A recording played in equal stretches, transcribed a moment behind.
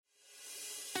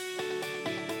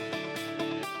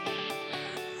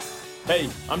Hey,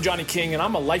 I'm Johnny King, and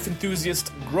I'm a life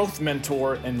enthusiast, growth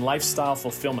mentor, and lifestyle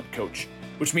fulfillment coach,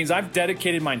 which means I've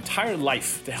dedicated my entire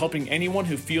life to helping anyone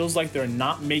who feels like they're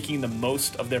not making the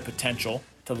most of their potential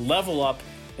to level up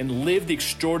and live the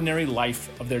extraordinary life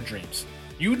of their dreams.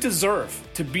 You deserve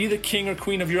to be the king or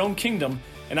queen of your own kingdom,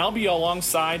 and I'll be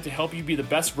alongside to help you be the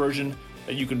best version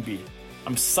that you can be.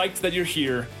 I'm psyched that you're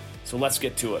here, so let's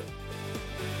get to it.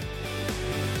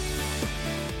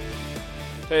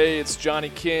 Hey, it's Johnny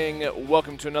King.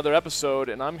 Welcome to another episode,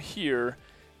 and I'm here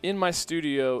in my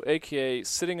studio, aka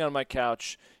sitting on my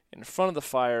couch in front of the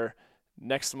fire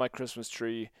next to my Christmas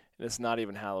tree, and it's not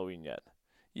even Halloween yet.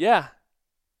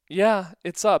 Yeah,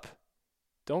 it's up.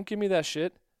 Don't give me that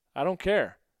shit. I don't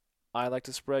care. I like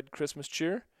to spread Christmas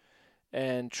cheer,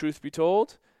 and truth be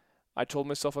told, I told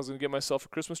myself I was going to get myself a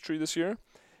Christmas tree this year,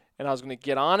 and I was going to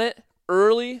get on it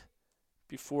early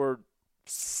before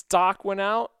stock went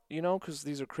out, because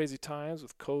these are crazy times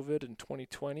with COVID in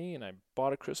 2020, and I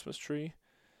bought a Christmas tree,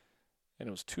 and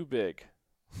it was too big.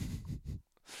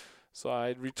 So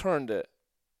I returned it,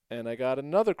 and I got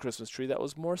another Christmas tree that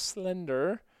was more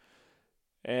slender,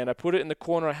 and I put it in the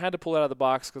corner. I had to pull it out of the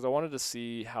box because I wanted to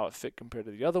see how it fit compared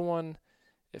to the other one.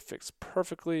 It fits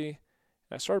perfectly,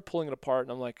 and I started pulling it apart,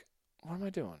 and I'm like, what am I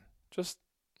doing? Just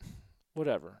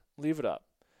whatever. Leave it up.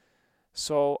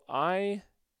 So I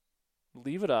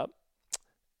leave it up,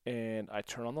 and I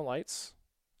turn on the lights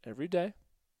every day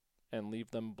and leave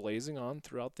them blazing on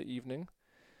throughout the evening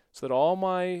so that all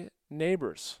my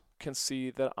neighbors can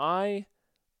see that I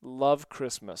love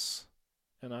Christmas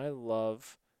and I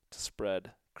love to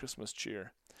spread Christmas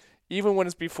cheer, even when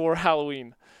it's before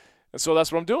Halloween. And so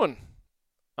that's what I'm doing.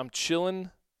 I'm chilling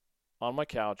on my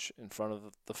couch in front of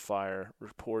the fire,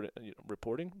 recording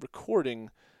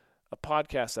a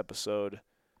podcast episode.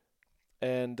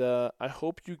 And I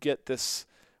hope you get this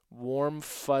warm,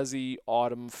 fuzzy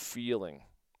autumn feeling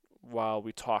while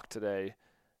we talk today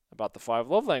about the 5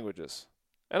 love languages.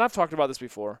 And I've talked about this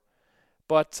before,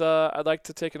 but I'd like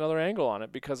to take another angle on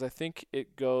it because I think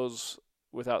it goes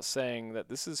without saying that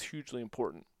this is hugely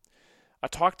important. I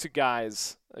talk to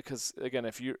guys because, again,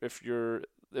 if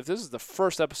this is the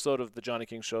first episode of the Johnny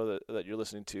King Show that you're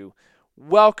listening to,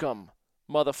 welcome,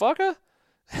 motherfucker.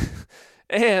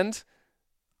 And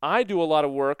I do a lot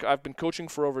of work. I've been coaching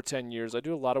for over 10 years. I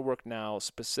do a lot of work now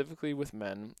specifically with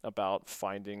men about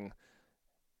finding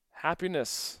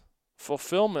happiness,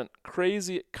 fulfillment,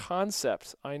 crazy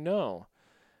concept, I know.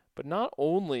 But not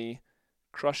only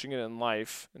crushing it in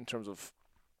life in terms of,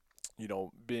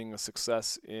 being a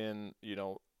success in,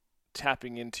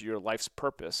 tapping into your life's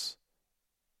purpose.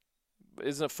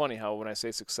 Isn't it funny how when I say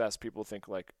success, people think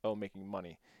like, oh, making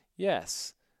money.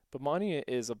 Yes, but money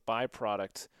is a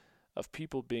byproduct of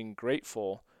people being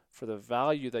grateful for the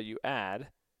value that you add.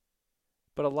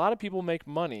 But a lot of people make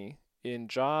money in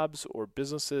jobs or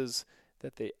businesses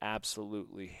that they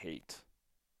absolutely hate.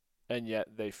 And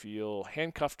yet they feel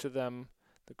handcuffed to them,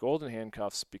 the golden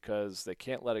handcuffs, because they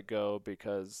can't let it go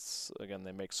because, again,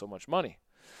 they make so much money.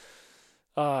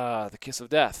 The kiss of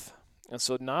death. And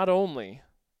so not only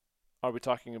are we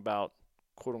talking about,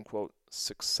 quote unquote,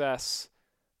 success,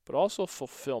 but also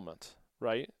fulfillment,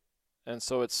 right? And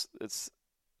so it's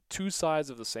two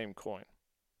sides of the same coin.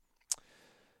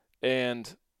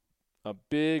 And a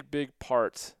big, big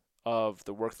part of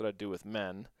the work that I do with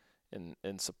men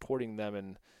in supporting them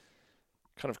and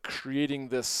kind of creating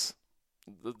this,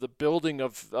 the building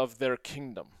of their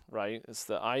kingdom, right? It's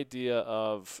the idea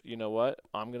of,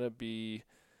 I'm going to be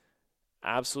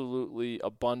absolutely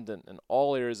abundant in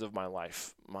all areas of my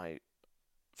life, my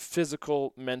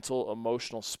physical, mental,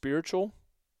 emotional, spiritual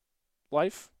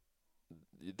life,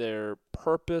 their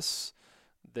purpose,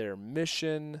 their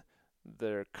mission,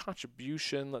 their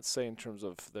contribution, let's say in terms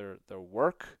of their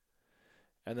work.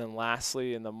 And then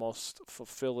lastly, in the most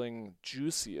fulfilling,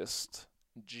 juiciest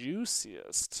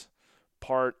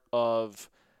part of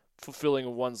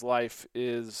fulfilling one's life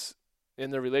is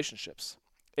in their relationships.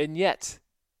 And yet,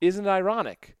 isn't it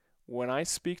ironic, when I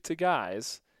speak to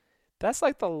guys, that's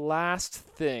like the last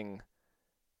thing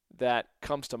that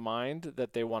comes to mind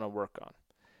that they want to work on.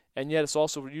 And yet it's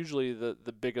also usually the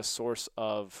biggest source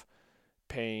of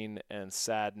pain and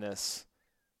sadness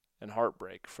and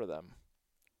heartbreak for them.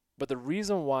 But the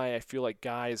reason why I feel like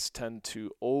guys tend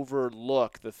to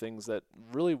overlook the things that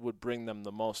really would bring them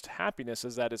the most happiness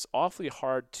is that it's awfully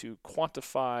hard to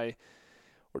quantify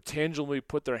or tangibly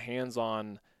put their hands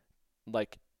on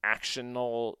like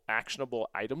actionable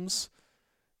items,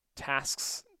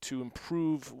 tasks to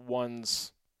improve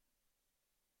one's,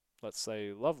 let's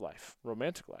say, love life,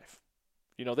 romantic life.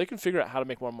 They can figure out how to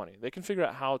make more money. They can figure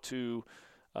out how to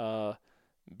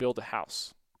build a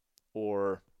house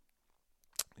or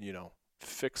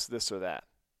fix this or that.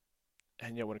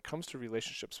 And yet when it comes to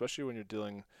relationships, especially when you're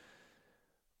dealing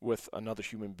with another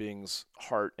human being's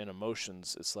heart and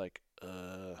emotions, it's like,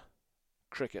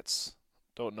 crickets.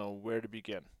 Don't know where to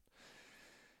begin.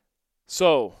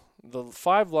 So, the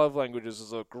 5 love languages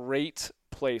is a great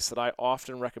place that I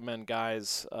often recommend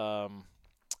guys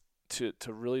to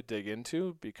really dig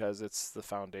into, because it's the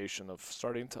foundation of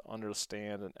starting to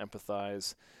understand and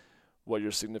empathize what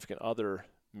your significant other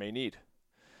may need.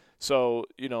 So,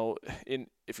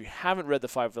 if you haven't read the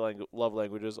 5 love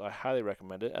languages, I highly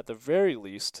recommend it. At the very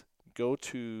least, go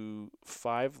to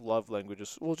 5 love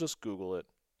languages. We'll just Google it.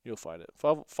 You'll find it.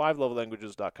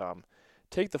 5lovelanguages.com.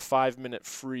 Take the 5-minute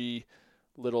free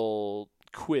little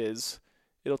quiz.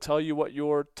 It'll tell you what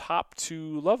your top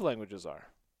 2 love languages are.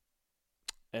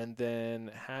 And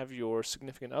then have your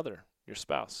significant other, your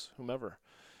spouse, whoever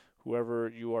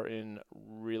you are in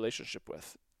relationship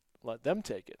with, let them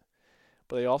take it.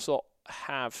 But they also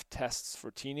have tests for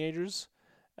teenagers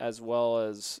as well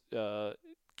as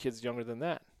kids younger than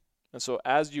that. And so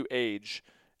as you age,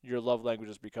 your love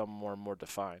languages become more and more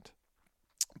defined.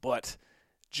 But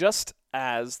just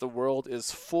as the world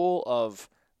is full of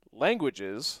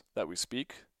languages that we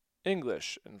speak,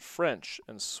 English and French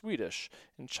and Swedish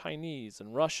and Chinese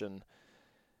and Russian,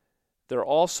 there are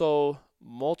also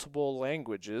multiple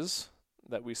languages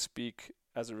that we speak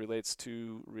as it relates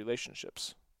to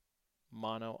relationships.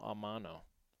 Mano a mano.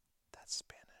 That's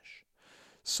Spanish.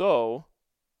 So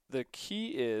the key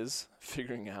is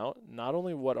figuring out not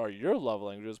only what are your love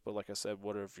languages, but like I said,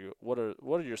 what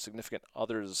are your significant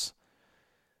other's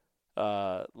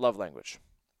love language?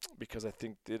 Because I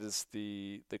think it is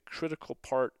the critical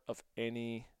part of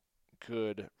any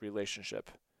good relationship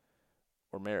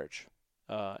or marriage,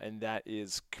 and that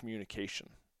is communication.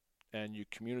 And you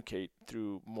communicate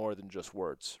through more than just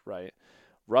words, right?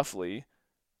 Roughly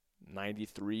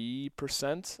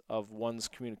 93% of one's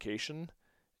communication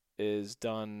is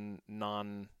done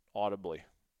non-audibly.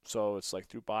 So it's like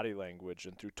through body language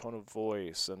and through tone of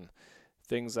voice and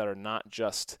things that are not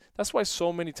just. That's why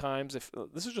so many times, if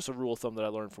this is just a rule of thumb that I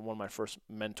learned from one of my first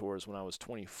mentors when I was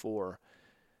 24.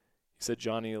 He said,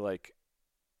 Johnny, like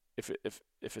if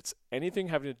it's anything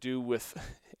having to do with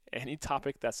any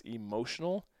topic that's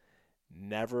emotional,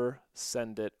 never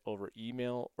send it over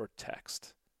email or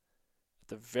text. At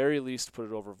the very least, put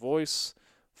it over voice,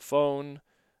 phone,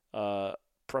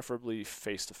 preferably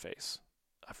face-to-face.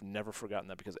 I've never forgotten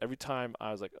that, because every time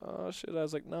I was like, oh shit, I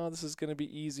was like, no, this is going to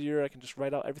be easier. I can just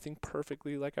write out everything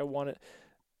perfectly like I want it.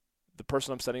 The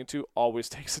person I'm sending it to always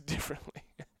takes it differently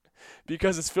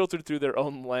because it's filtered through their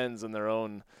own lens and their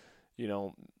own,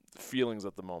 feelings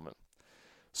at the moment.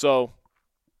 So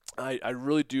I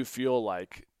really do feel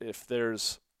like if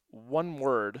there's one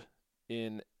word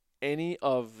in any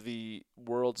of the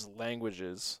world's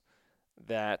languages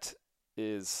that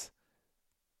is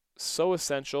so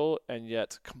essential and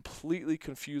yet completely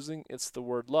confusing, it's the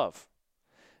word love.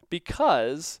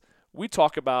 Because we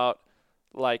talk about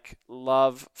like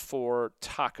love for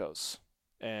tacos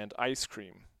and ice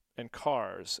cream and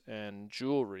cars and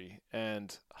jewelry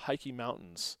and hiking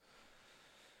mountains.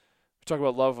 We talk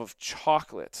about love of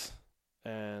chocolate,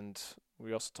 and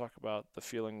we also talk about the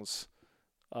feelings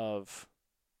of,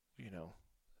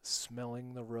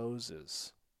 smelling the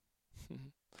roses.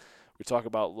 We talk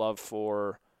about love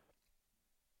for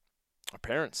our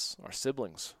parents, our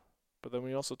siblings, but then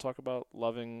we also talk about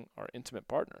loving our intimate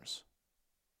partners.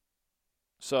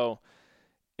 So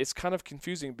it's kind of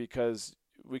confusing because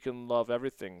we can love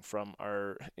everything from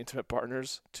our intimate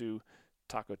partners to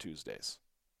Taco Tuesdays.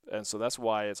 And so that's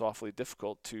why it's awfully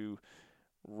difficult to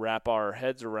wrap our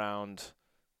heads around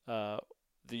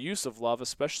the use of love,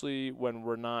 especially when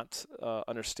we're not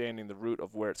understanding the root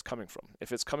of where it's coming from.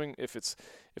 If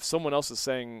someone else is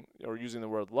saying or using the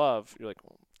word love, you're like,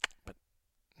 well, but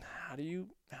how do you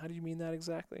mean that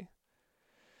exactly?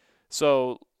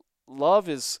 So love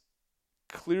is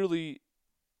clearly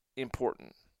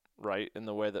important, right, in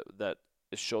the way that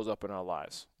it shows up in our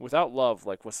lives. Without love,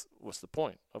 like what's the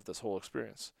point of this whole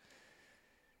experience?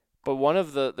 But one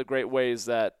of the great ways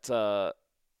that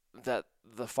that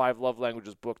the 5 Love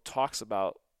Languages book talks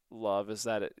about love is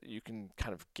that you can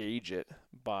kind of gauge it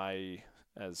by,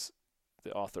 as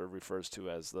the author refers to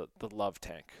as the love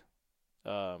tank.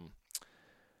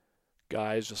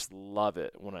 Guys just love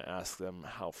it when I ask them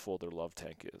how full their love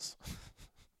tank is.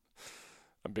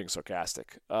 I'm being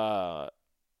sarcastic. But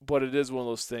it is one of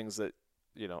those things that,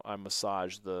 I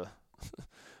massage the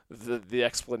the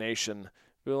explanation.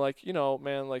 Be like,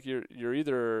 man, like you're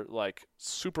either like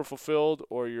super fulfilled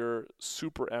or you're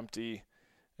super empty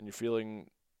and you're feeling,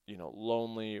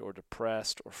 lonely or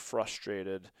depressed or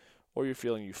frustrated or you're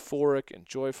feeling euphoric and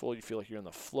joyful, you feel like you're in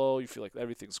the flow, you feel like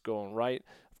everything's going right.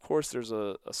 Of course, there's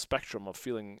a spectrum of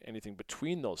feeling anything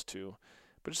between those two,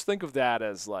 but just think of that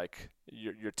as like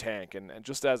your tank. And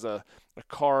just as a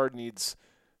car needs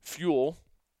fuel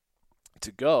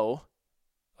to go,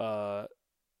 uh,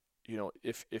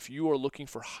 if you are looking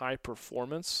for high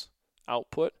performance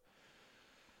output,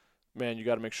 man, you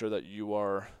got to make sure that you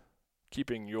are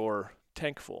keeping your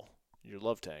tank full, your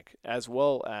love tank, as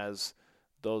well as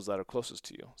those that are closest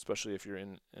to you, especially if you're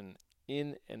in an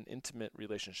intimate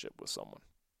relationship with someone,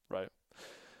 right?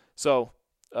 So,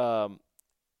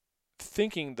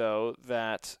 thinking though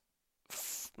that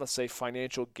let's say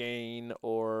financial gain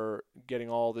or getting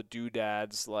all the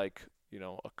doodads like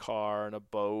a car and a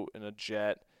boat and a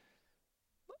jet,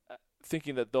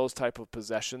 thinking that those type of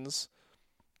possessions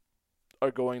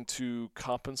are going to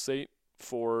compensate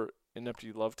for an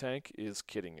empty love tank is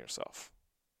kidding yourself.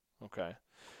 Okay.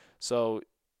 So,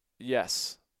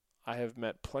 yes, I have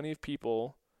met plenty of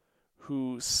people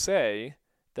who say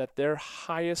that their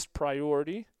highest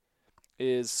priority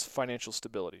is financial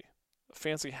stability, a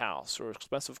fancy house or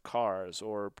expensive cars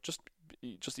or just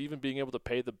even being able to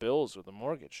pay the bills or the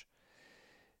mortgage.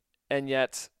 And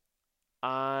yet,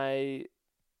 I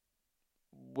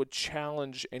would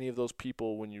challenge any of those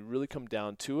people when you really come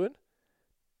down to it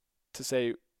to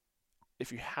say,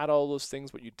 if you had all those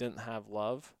things but you didn't have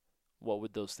love, what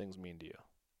would those things mean to you?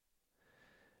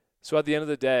 So at the end of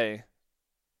the day,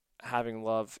 having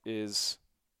love is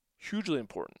hugely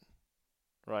important,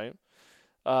 right?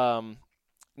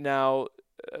 Now,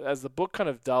 as the book kind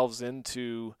of delves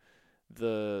into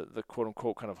the quote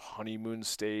unquote kind of honeymoon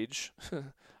stage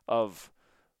of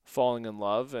falling in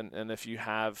love, and if you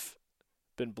have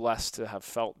been blessed to have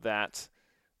felt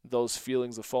those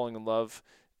feelings of falling in love,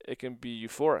 it can be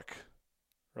euphoric,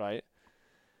 right?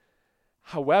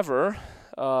 However,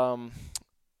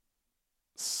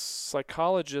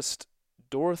 psychologist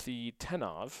Dorothy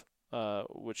Tenov,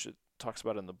 which it talks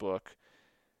about in the book,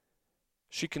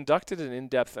 she conducted an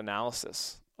in-depth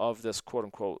analysis of this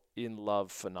quote-unquote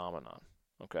in-love phenomenon,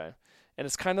 okay? And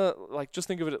it's kind of like, just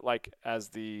think of it like as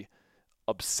the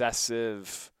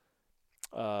obsessive,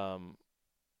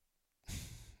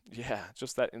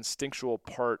 just that instinctual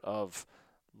part of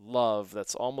love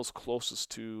that's almost closest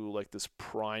to like this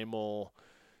primal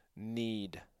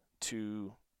need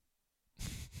to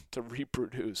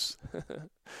reproduce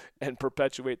and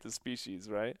perpetuate the species,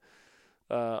 right?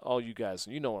 All you guys,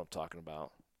 you know what I'm talking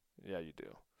about. Yeah, you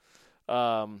do.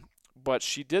 But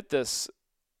she did this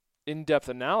in-depth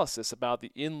analysis about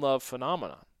the in-love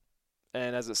phenomenon.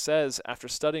 And as it says, after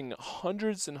studying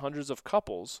hundreds and hundreds of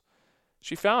couples,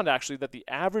 she found actually that the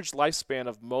average lifespan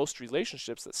of most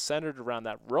relationships that centered around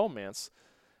that romance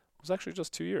was actually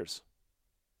just 2 years.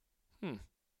 And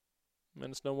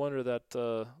it's no wonder that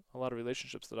a lot of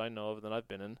relationships that I know of and that I've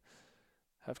been in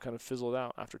have kind of fizzled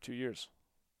out after 2 years.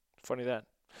 Funny that.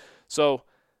 So,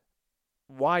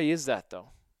 why is that though?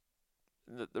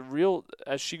 The real,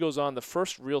 as she goes on, the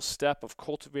first real step of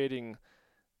cultivating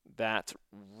that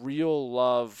real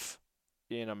love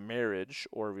in a marriage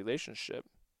or a relationship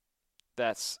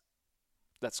that's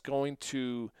going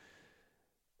to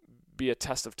be a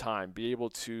test of time, be able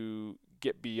to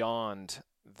get beyond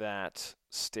that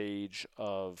stage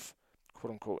of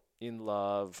quote unquote in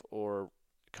love or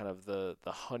kind of the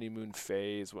honeymoon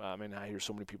phase. I mean, I hear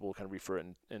so many people kind of refer it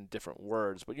in different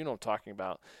words, but you know what I'm talking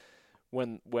about,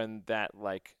 when that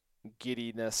like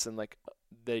giddiness and like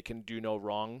they can do no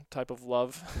wrong type of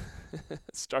love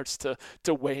starts to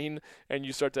wane, and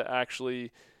you start to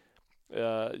actually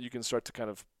you can start to kind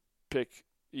of pick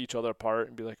each other apart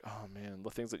and be like, oh man, the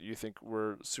things that you think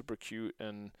were super cute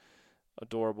and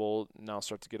adorable now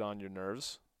start to get on your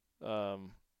nerves.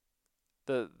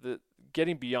 The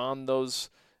getting beyond those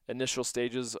initial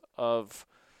stages of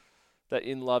that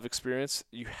in love experience,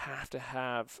 you have to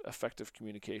have effective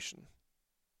communication.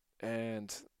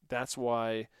 And that's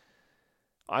why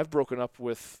I've broken up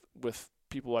with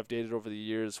people I've dated over the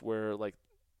years where like,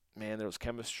 man, there was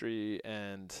chemistry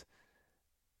and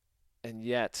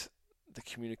yet the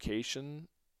communication,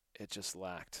 it just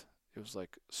lacked. It was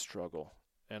like struggle.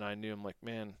 And I knew, I'm like,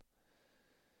 man,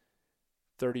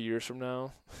 30 years from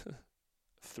now,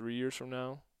 3 years from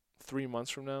now, 3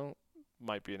 months from now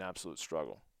might be an absolute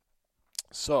struggle.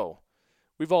 So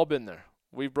we've all been there.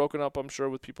 We've broken up, I'm sure,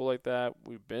 with people like that.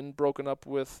 We've been broken up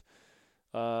with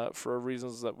for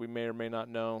reasons that we may or may not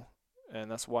know.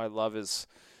 And that's why love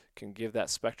can give that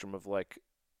spectrum of like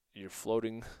you're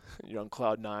floating, you're on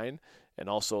cloud nine, and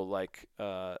also like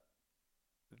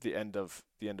the end of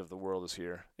the world is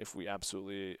here if we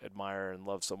absolutely admire and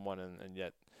love someone and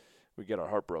yet we get our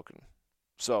heart broken.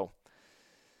 So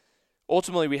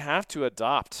ultimately we have to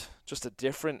adopt just a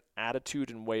different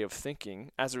attitude and way of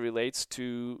thinking as it relates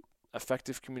to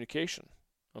effective communication.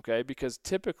 Okay? Because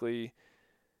typically,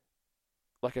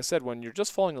 like I said, when you're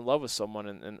just falling in love with someone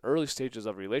in early stages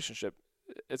of a relationship,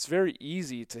 it's very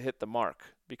easy to hit the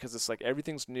mark because it's like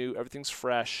everything's new, everything's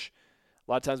fresh.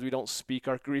 A lot of times we don't speak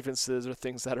our grievances or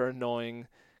things that are annoying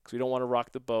because we don't want to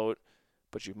rock the boat,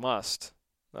 but you must.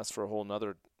 That's for a whole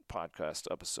nother podcast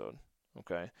episode,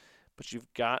 okay? But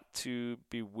you've got to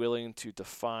be willing to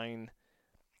define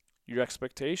your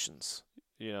expectations,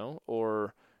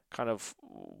 or kind of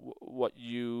what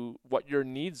your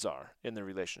needs are in the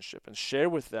relationship, and share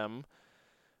with them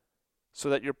so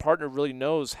that your partner really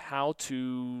knows how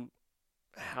to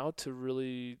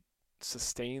really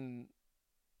sustain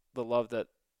the love that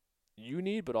you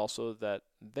need, but also that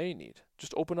they need.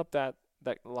 Just open up that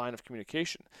line of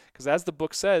communication. Because as the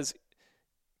book says,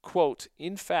 quote,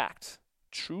 in fact,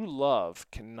 true love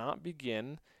cannot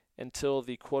begin until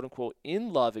the quote unquote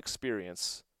in love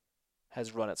experience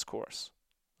has run its course.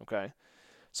 Okay?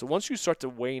 So once you start to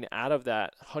wane out of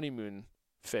that honeymoon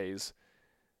phase,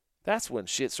 that's when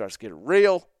shit starts getting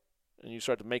real and you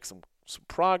start to make some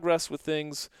progress with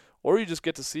things, or you just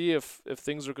get to see if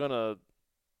things are going to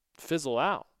fizzle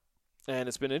out. And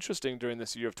it's been interesting during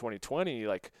this year of 2020.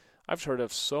 Like, I've heard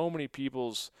of so many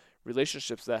people's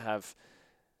relationships that have,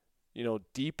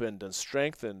 deepened and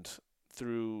strengthened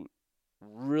through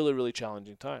really, really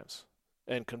challenging times.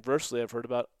 And conversely, I've heard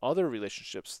about other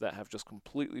relationships that have just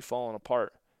completely fallen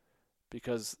apart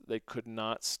because they could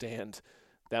not stand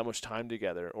that much time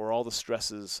together, or all the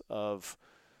stresses of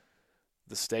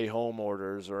the stay-home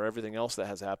orders or everything else that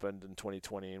has happened in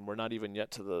 2020. And we're not even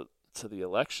yet to the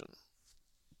election.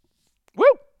 Woo!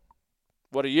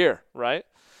 What a year, right?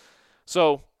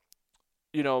 So,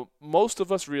 most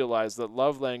of us realize that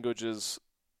love languages,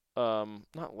 love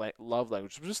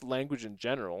language, but just language in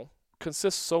general,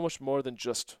 consists so much more than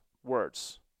just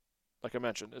words. Like I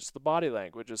mentioned, it's the body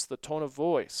language, it's the tone of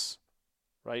voice,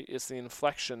 right? It's the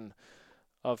inflection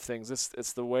of things.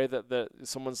 It's the way that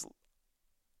someone's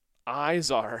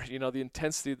eyes are, the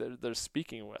intensity that they're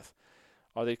speaking with.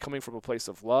 Are they coming from a place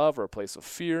of love or a place of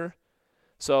fear?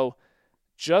 So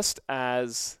just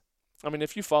as,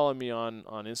 if you follow me on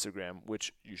Instagram,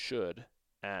 which you should,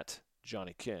 at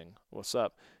Johnny King, what's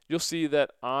up? You'll see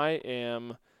that I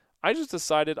just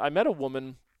decided, I met a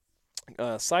woman,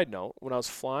 side note, when I was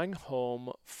flying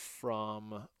home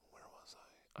from, where was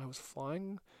I? I was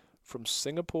flying from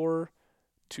Singapore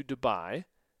to Dubai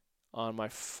on my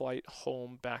flight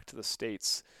home back to the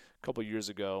States a couple years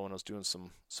ago when I was doing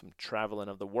some traveling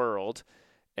of the world.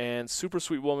 And super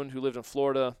sweet woman who lived in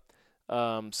Florida,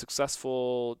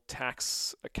 successful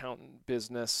tax accountant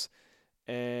business.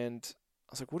 And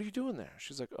I was like, what are you doing there?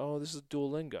 She's like, oh, this is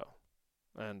Duolingo.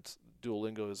 And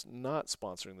Duolingo is not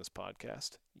sponsoring this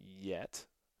podcast yet.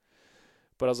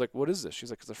 But I was like, what is this? She's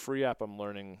like, it's a free app. I'm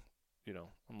learning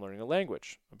a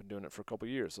language. I've been doing it for a couple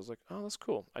of years. I was like, oh, that's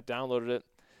cool. I downloaded it.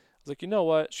 I was like, you know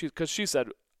what? Because she said,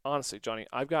 honestly, Johnny,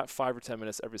 I've got 5 or 10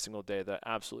 minutes every single day that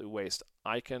I absolutely waste.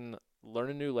 I can learn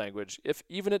a new language. If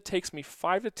even it takes me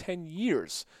 5 to 10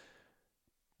 years,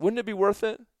 wouldn't it be worth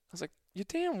it? I was like, you're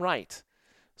damn right.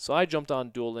 So I jumped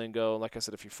on Duolingo. Like I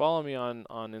said, if you follow me on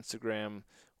Instagram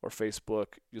or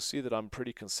Facebook, you'll see that I'm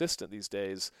pretty consistent these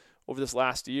days. Over this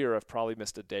last year, I've probably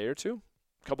missed a day or two,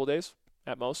 a couple days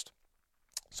at most.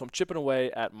 So I'm chipping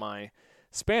away at my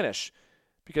Spanish,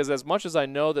 because as much as I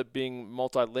know that being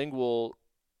multilingual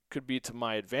could be to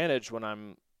my advantage when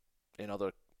I'm in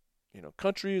other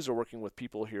countries or working with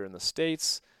people here in the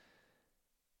States,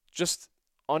 just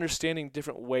understanding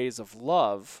different ways of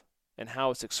love and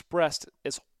how it's expressed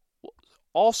is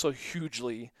also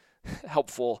hugely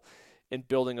helpful in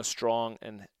building a strong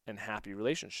and happy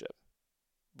relationship.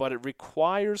 But it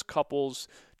requires couples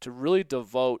to really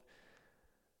devote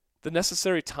the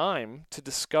necessary time to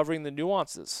discovering the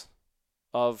nuances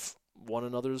of one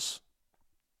another's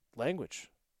language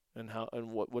and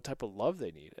what type of love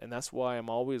they need. And that's why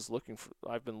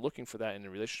I've been looking for that in a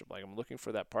relationship. Like, I'm looking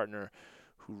for that partner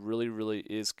who really, really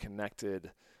is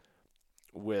connected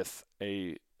with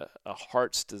a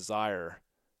heart's desire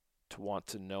to want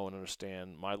to know and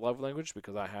understand my love language,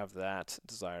 because I have that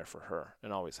desire for her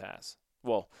and always has.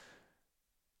 Well,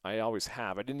 I always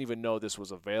have. I didn't even know this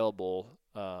was available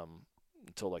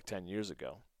until like 10 years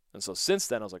ago. And so since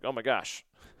then, I was like, oh my gosh,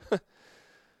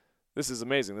 this is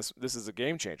amazing. This is a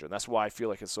game changer. And that's why I feel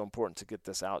like it's so important to get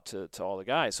this out to all the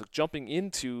guys. So jumping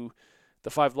into the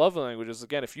 5 love languages,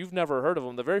 again, if you've never heard of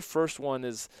them, the very first one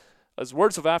is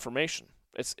words of affirmation.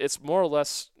 It's more or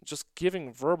less just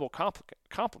giving verbal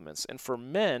compliments. And for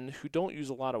men who don't use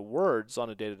a lot of words on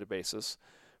a day-to-day basis,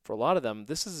 for a lot of them,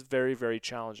 this is very, very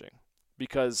challenging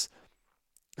because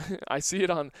I see it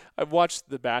on, I've watched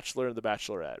The Bachelor and The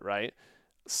Bachelorette, right?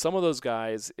 Some of those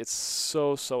guys, it's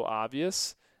so, so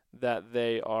obvious that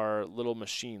they are little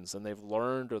machines and they've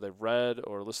learned or they've read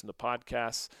or listened to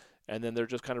podcasts, and then they're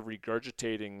just kind of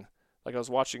regurgitating. Like I was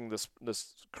watching this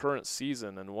current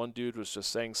season, and one dude was just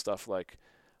saying stuff like,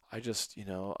 I just,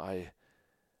 I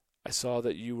saw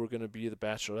that you were going to be the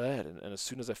Bachelorette, and as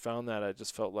soon as I found that, I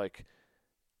just felt like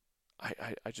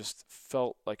I just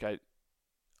felt like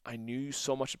I knew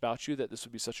so much about you that this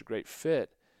would be such a great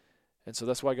fit. And so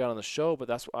that's why I got on the show, but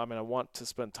I want to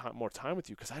spend more time with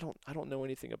you because I don't know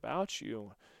anything about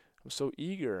you. I'm so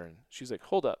eager. And she's like,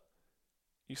 "Hold up.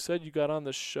 You said you got on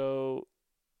the show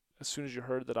as soon as you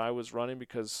heard that I was running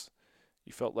because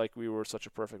you felt like we were such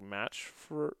a perfect match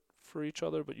for each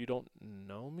other, but you don't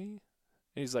know me?"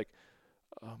 And he's like,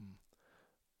 I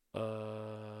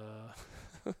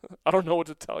don't know what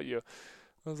to tell you.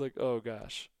 I was like, "Oh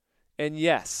gosh." And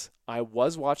yes, I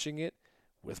was watching it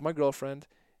with my girlfriend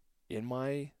in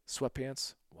my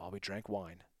sweatpants while we drank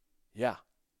wine. Yeah.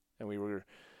 And we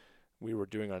were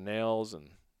doing our nails and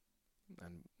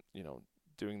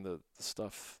doing the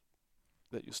stuff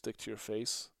that you stick to your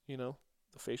face, the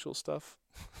facial stuff.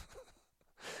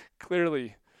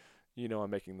 Clearly, I'm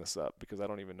making this up because I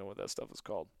don't even know what that stuff is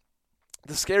called.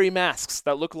 The scary masks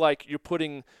that look like you're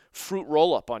putting fruit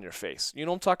roll-up on your face. You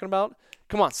know what I'm talking about?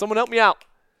 Come on, someone help me out.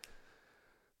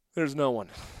 There's no one.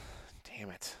 Damn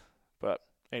it. But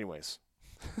anyways,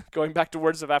 going back to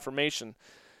words of affirmation,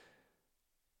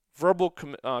 verbal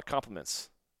compliments.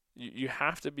 You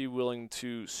have to be willing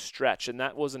to stretch, and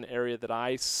that was an area that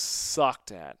I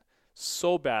sucked at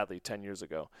so badly 10 years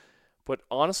ago. But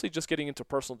honestly, just getting into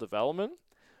personal development,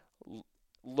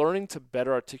 learning to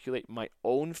better articulate my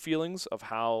own feelings of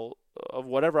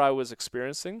whatever I was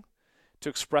experiencing, to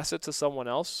express it to someone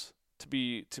else, to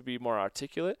be more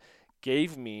articulate,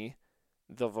 gave me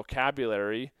the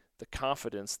vocabulary, the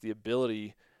confidence, the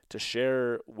ability to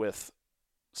share with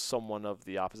someone of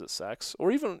the opposite sex,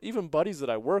 or even buddies that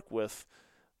I work with,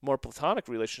 more platonic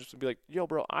relationships, and be like, "Yo,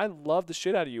 bro, I love the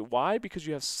shit out of you. Why? Because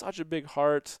you have such a big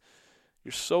heart.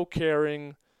 You're so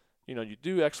caring. You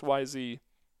do X, Y, Z."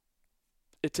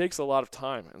 It takes a lot of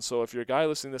time. And so if you're a guy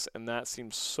listening to this and that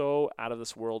seems so out of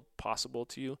this world possible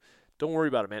to you, don't worry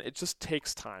about it, man. It just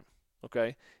takes time, okay?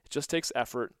 It just takes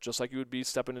effort, just like you would be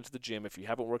stepping into the gym. If you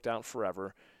haven't worked out in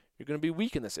forever, you're going to be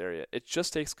weak in this area. It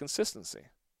just takes consistency,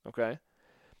 okay?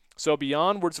 So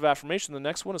beyond words of affirmation, the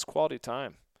next one is quality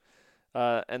time.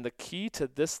 And the key to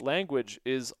this language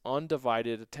is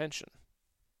undivided attention.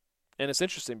 And it's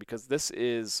interesting because this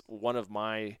is one of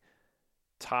my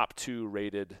top 2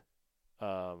 rated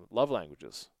love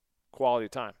languages, quality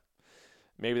time.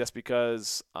 Maybe that's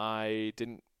because I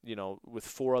didn't, with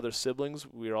 4 other siblings,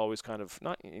 we were always kind of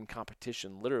not in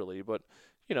competition literally, but,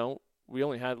 we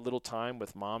only had little time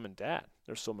with mom and dad.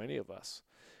 There's so many of us.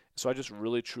 So I just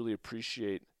really, truly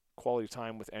appreciate quality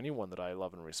time with anyone that I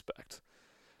love and respect.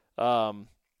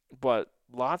 But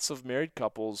lots of married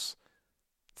couples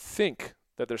think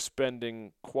that they're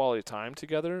spending quality time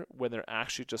together when they're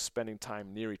actually just spending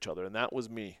time near each other. And that was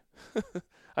me.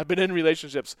 I've been in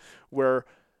relationships where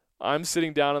I'm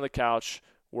sitting down on the couch,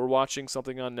 we're watching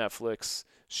something on Netflix,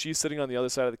 she's sitting on the other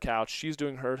side of the couch, she's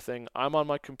doing her thing, I'm on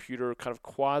my computer kind of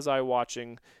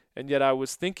quasi-watching, and yet I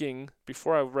was thinking,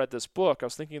 before I read this book, I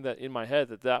was thinking that in my head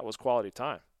that was quality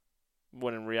time,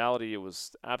 when in reality it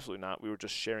was absolutely not. We were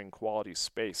just sharing quality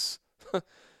space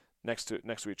next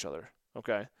to each other,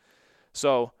 okay?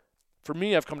 So for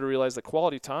me, I've come to realize that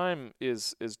quality time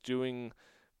is doing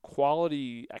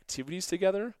quality activities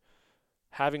together,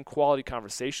 having quality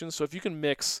conversations. So if you can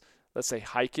mix, let's say,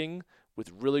 hiking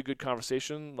with really good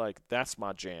conversation, like that's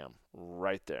my jam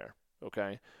right there,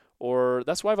 okay? Or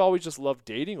that's why I've always just loved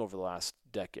dating over the last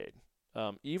decade.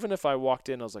 Even if I walked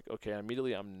in, I was like, okay,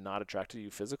 immediately I'm not attracted to you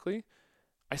physically,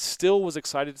 I still was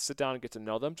excited to sit down and get to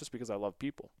know them just because I love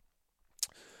people.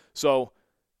 So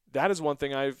that is one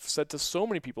thing I've said to so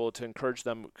many people to encourage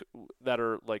them that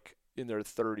are like in their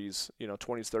 30s, 20s,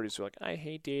 30s, who are like, I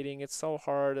hate dating. It's so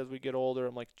hard as we get older.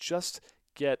 I'm like, just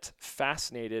get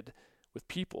fascinated with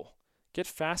people. Get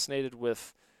fascinated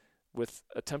with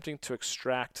attempting to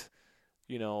extract,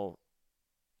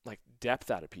 like depth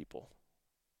out of people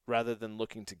rather than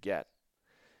looking to get.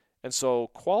 And so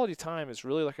quality time is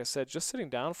really, like I said, just sitting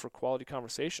down for quality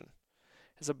conversation.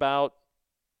 It's about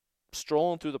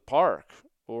strolling through the park,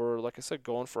 or like I said,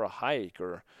 going for a hike,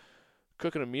 or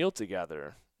cooking a meal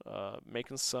together,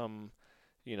 making some,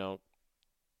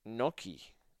 gnocchi,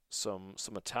 some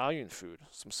Italian food,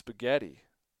 some spaghetti,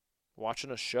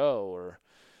 watching a show, or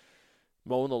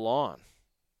mowing the lawn.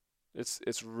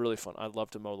 It's really fun. I love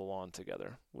to mow the lawn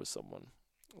together with someone.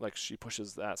 Like she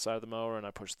pushes that side of the mower and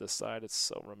I push this side. It's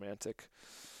so romantic.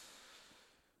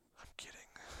 I'm kidding.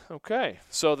 Okay,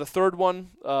 so the third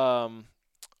one,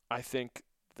 I think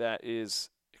that is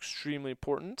extremely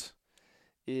important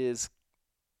is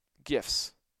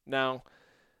gifts. Now,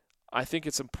 I think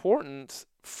it's important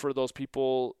for those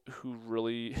people who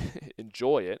really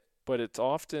enjoy it, but it's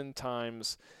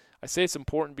oftentimes, I say it's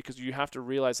important because you have to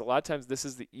realize a lot of times this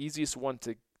is the easiest one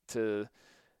to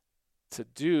to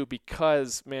do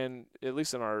because, man, at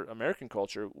least in our American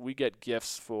culture, we get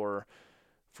gifts for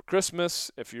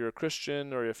Christmas if you're a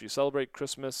Christian or if you celebrate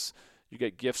Christmas. You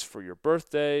get gifts for your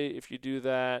birthday if you do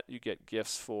that. You get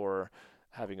gifts for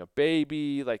having a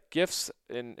baby, like gifts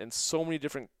in so many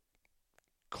different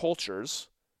cultures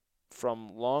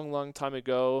from long, long time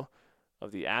ago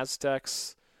of the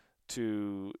Aztecs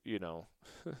to, the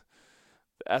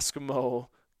Eskimo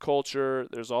culture.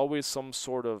 There's always some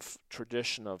sort of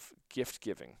tradition of gift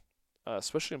giving,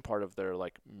 especially in part of their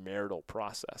like marital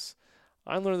process.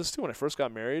 I learned this too when I first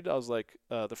got married. I was like,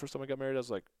 the first time I got married, I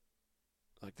was like,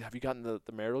 have you gotten the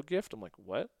marital gift? I'm like,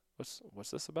 what? What's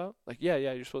this about? Like, yeah,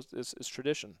 you're supposed to, it's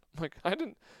tradition. I'm like, I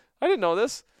didn't know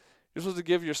this. You're supposed to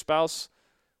give your spouse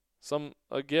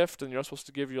a gift, and you're supposed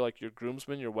to give your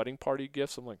groomsmen your wedding party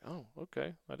gifts. I'm like, oh,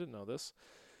 okay, I didn't know this.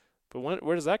 But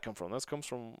where does that come from? That comes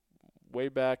from way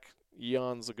back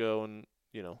eons ago, and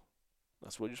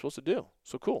that's what you're supposed to do.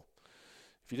 So cool.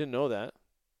 If you didn't know that,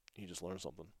 you just learned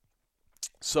something.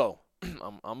 So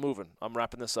I'm moving. I'm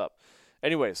wrapping this up.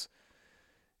 Anyways,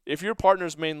 if your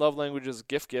partner's main love language is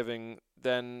gift giving,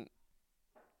 then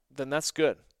that's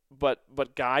good.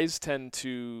 But guys tend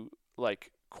to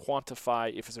like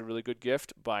quantify if it's a really good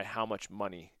gift by how much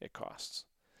money it costs.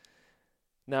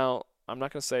 Now, I'm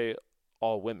not going to say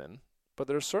all women, but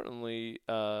there are certainly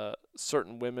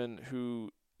certain women who,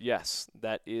 yes,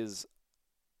 that is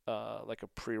like a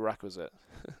prerequisite.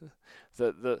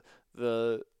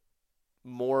 The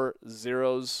more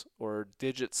zeros or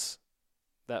digits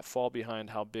that fall behind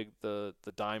how big the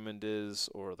diamond is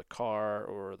or the car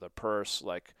or the purse,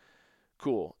 like,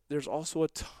 cool. There's also a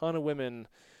ton of women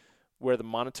where the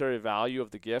monetary value of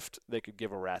the gift they could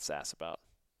give a rat's ass about.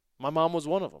 My mom was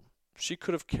one of them. She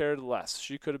could have cared less.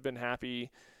 She could have been happy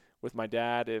with my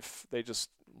dad if they just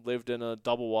lived in a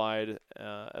double wide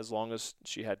as long as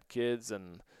she had kids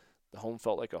and the home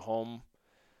felt like a home.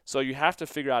 So you have to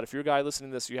figure out, if you're a guy listening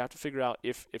to this, you have to figure out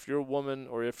if you're a woman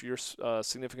or if your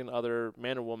significant other,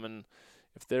 man or woman,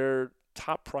 if their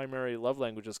top primary love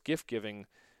language is gift giving,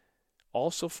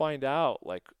 also find out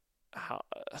like how,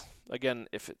 again,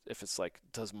 if it's like,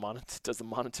 does the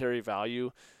monetary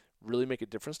value really make a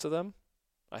difference to them?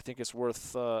 I think it's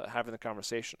worth having the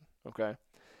conversation. Okay.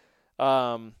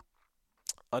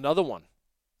 Another one.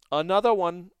 The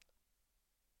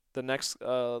next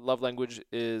love language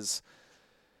is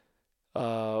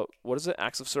what is it?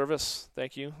 Acts of service.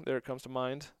 Thank you. There it comes to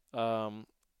mind.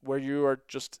 Where you are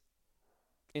just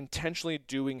intentionally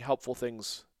doing helpful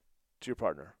things to your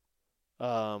partner.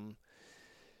 And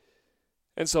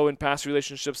so in past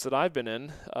relationships that I've been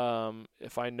in,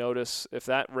 if I notice if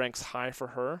that ranks high for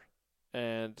her,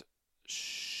 and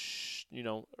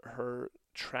her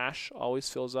trash always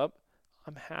fills up,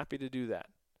 I'm happy to do that.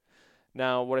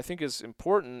 Now, what I think is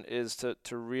important is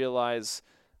to realize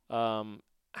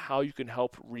how you can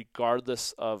help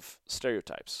regardless of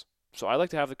stereotypes. So I like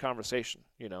to have the conversation,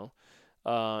 In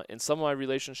some of my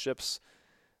relationships,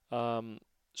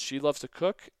 she loves to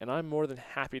cook, and I'm more than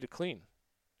happy to clean.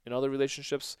 In other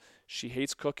relationships, she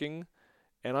hates cooking,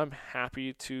 and I'm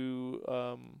happy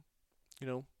to,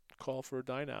 call for a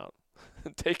dine out,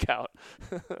 take out.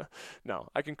 No,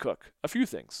 I can cook a few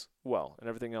things well, and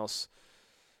everything else,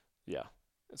 yeah,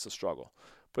 it's a struggle.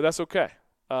 But that's okay.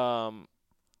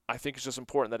 I think it's just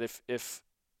important that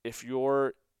if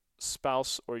your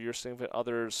spouse or your significant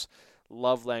other's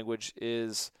love language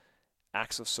is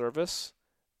acts of service,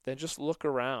 then just look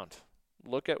around.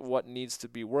 Look at what needs to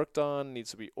be worked on,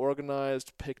 needs to be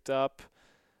organized, picked up.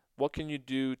 What can you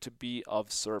do to be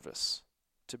of service?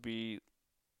 To be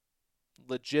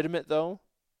legitimate, though,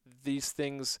 these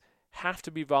things have to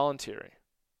be voluntary.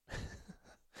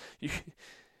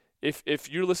 If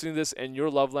you're listening to this and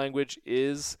your love language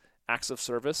is acts of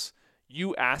service,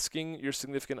 you asking your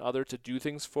significant other to do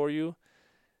things for you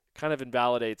kind of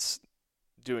invalidates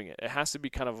doing it. It has to be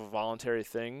kind of a voluntary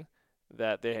thing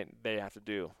that they have to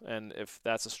do. And if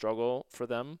that's a struggle for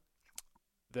them,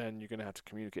 then you're going to have to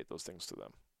communicate those things to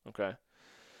them. Okay?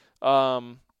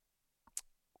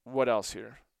 What else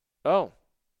here? Oh,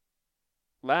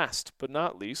 last but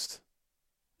not least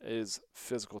is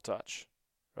physical touch,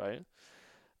 right?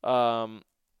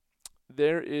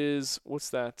 there is, what's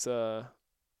that?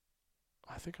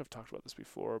 I think I've talked about this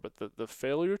before, but the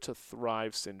failure to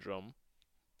thrive syndrome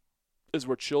is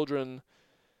where children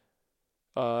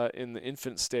in the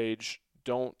infant stage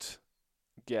don't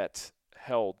get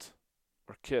held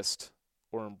or kissed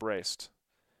or embraced.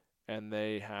 And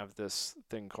they have this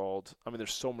thing called, I mean,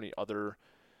 there's so many other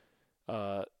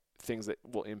things that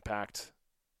will impact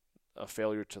a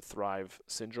failure to thrive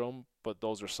syndrome, but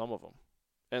those are some of them.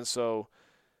 And so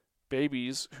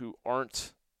babies who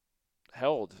aren't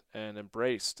held and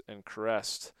embraced and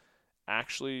caressed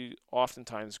actually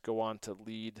oftentimes go on to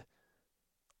lead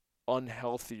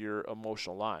unhealthier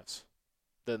emotional lives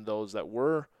than those that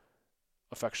were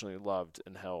affectionately loved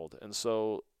and held. And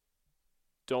so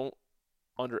don't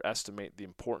underestimate the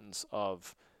importance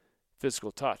of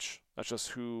physical touch. That's just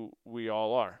who we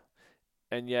all are.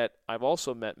 And yet I've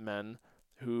also met men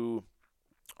who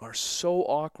are so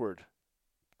awkward,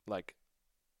 like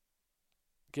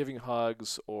giving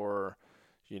hugs or,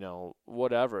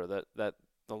 whatever, that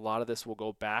a lot of this will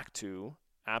go back to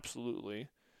absolutely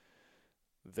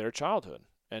their childhood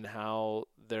and how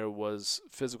there was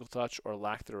physical touch or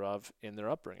lack thereof in their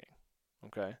upbringing.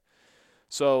 Okay?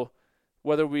 So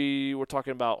whether we were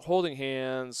talking about holding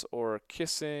hands or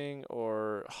kissing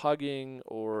or hugging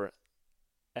or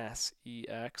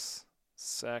sex,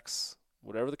 sex,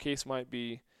 whatever the case might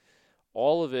be,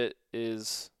 all of it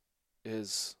is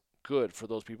good for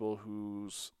those people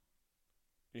whose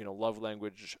love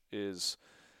language is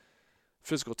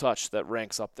physical touch. That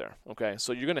ranks up there. Okay,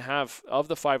 so you're going to have, of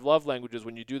the 5 love languages,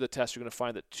 when you do the test, you're going to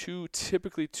find that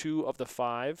typically two of the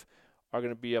 5 are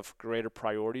going to be of greater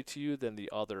priority to you than the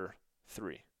other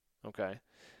 3. Okay,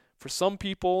 for some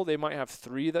people they might have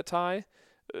 3 that tie.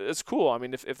 It's cool. I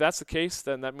mean, if that's the case,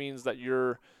 then that means that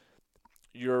your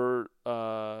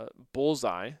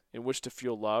bullseye in which to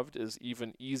feel loved is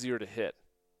even easier to hit.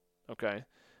 Okay,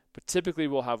 but typically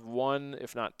we'll have 1,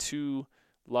 if not 2,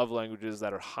 love languages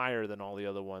that are higher than all the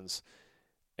other ones.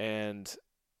 And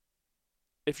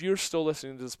if you're still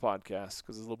listening to this podcast,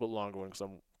 because it's a little bit longer one because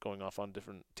I'm going off on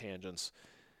different tangents,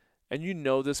 and you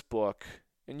know this book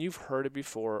and you've heard it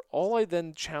before, all I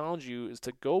then challenge you is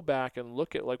to go back and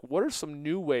look at, like, what are some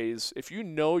new ways, if you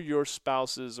know your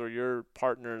spouse's or your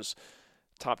partner's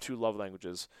top 2 love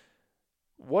languages,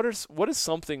 what is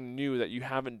something new that you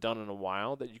haven't done in a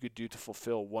while that you could do to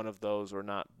fulfill one of those or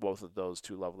not both of those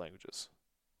 2 love languages?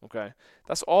 Okay?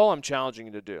 That's all I'm challenging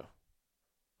you to do.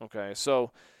 Okay?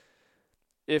 So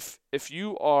if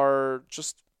you are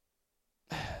just,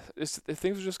 if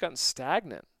things have just gotten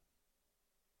stagnant,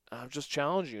 I'm just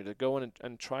challenging you to go in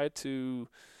and try to,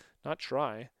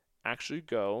 actually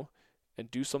go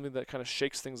and do something that kind of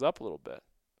shakes things up a little bit.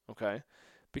 Okay?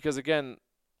 Because again,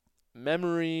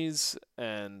 memories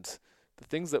and the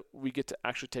things that we get to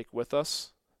actually take with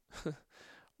us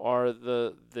are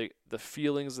the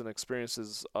feelings and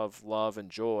experiences of love and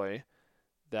joy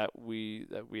that we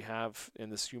have in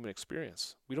this human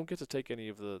experience. We don't get to take any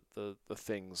of the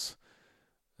things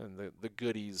and the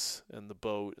goodies and the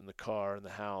boat and the car and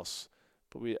the house,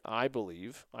 but I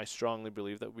strongly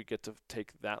believe that we get to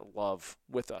take that love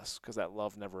with us, because that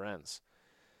love never ends.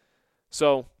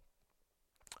 So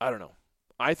I don't know.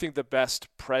 I think the best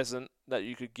present that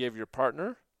you could give your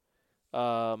partner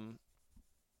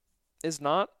is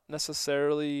not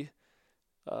necessarily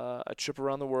a trip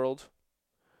around the world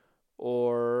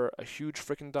or a huge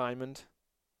freaking diamond,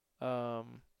 but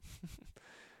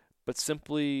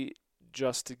simply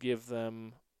just to give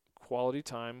them quality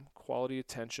time, quality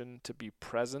attention, to be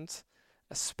present,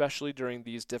 especially during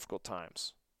these difficult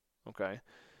times. Okay?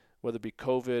 Whether it be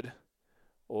COVID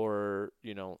or,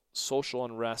 social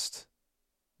unrest,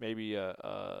 maybe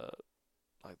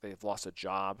like they've lost a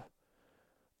job,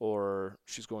 or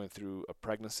she's going through a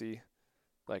pregnancy.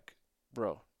 Like,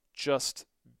 bro, just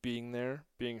being there,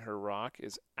 being her rock,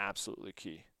 is absolutely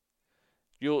key.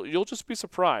 You'll just be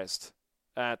surprised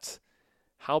at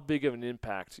how big of an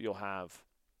impact you'll have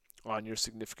on your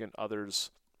significant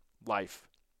other's life.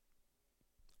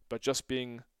 But just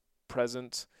being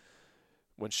present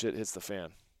when shit hits the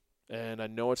fan. And I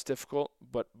know it's difficult,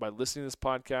 but by listening to this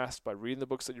podcast, by reading the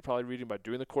books that you're probably reading, by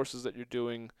doing the courses that you're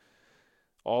doing,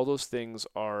 all those things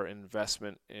are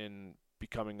investment in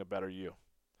becoming a better you.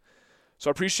 So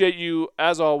I appreciate you,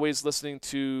 as always, listening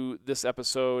to this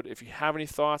episode. If you have any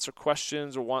thoughts or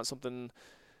questions or want something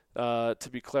to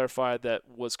be clarified that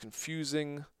was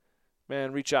confusing,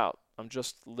 man, reach out. I'm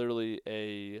just literally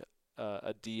a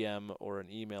DM or an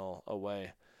email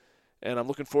away. And I'm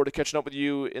looking forward to catching up with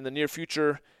you in the near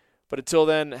future. But until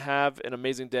then, have an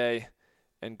amazing day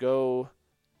and go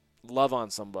love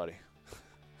on somebody.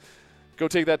 Go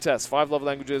take that test. 5 love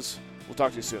languages. We'll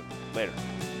talk to you soon. Later.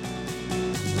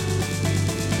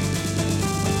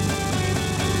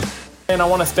 And I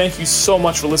want to thank you so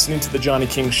much for listening to The Johnny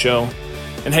King Show.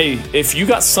 And hey, if you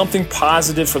got something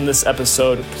positive from this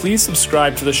episode, please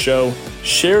subscribe to the show,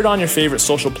 share it on your favorite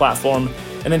social platform,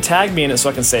 and then tag me in it so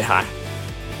I can say hi.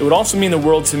 It would also mean the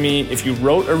world to me if you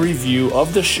wrote a review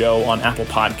of the show on Apple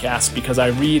Podcasts, because I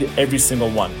read every single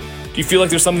one. Do you feel like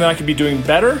there's something that I could be doing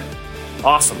better?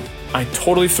 Awesome. I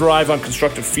totally thrive on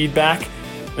constructive feedback,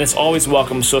 and it's always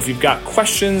welcome. So if you've got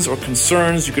questions or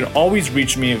concerns, you can always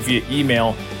reach me via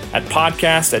email at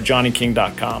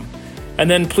podcast@johnnyking.com.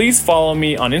 And then please follow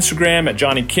me on Instagram at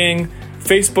Johnny King,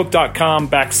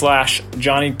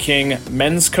 Facebook.com/Johnny King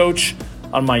Men's Coach,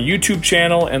 on my YouTube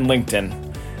channel and LinkedIn.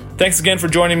 Thanks again for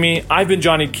joining me. I've been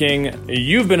Johnny King.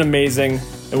 You've been amazing,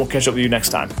 and we'll catch up with you next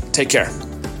time. Take care.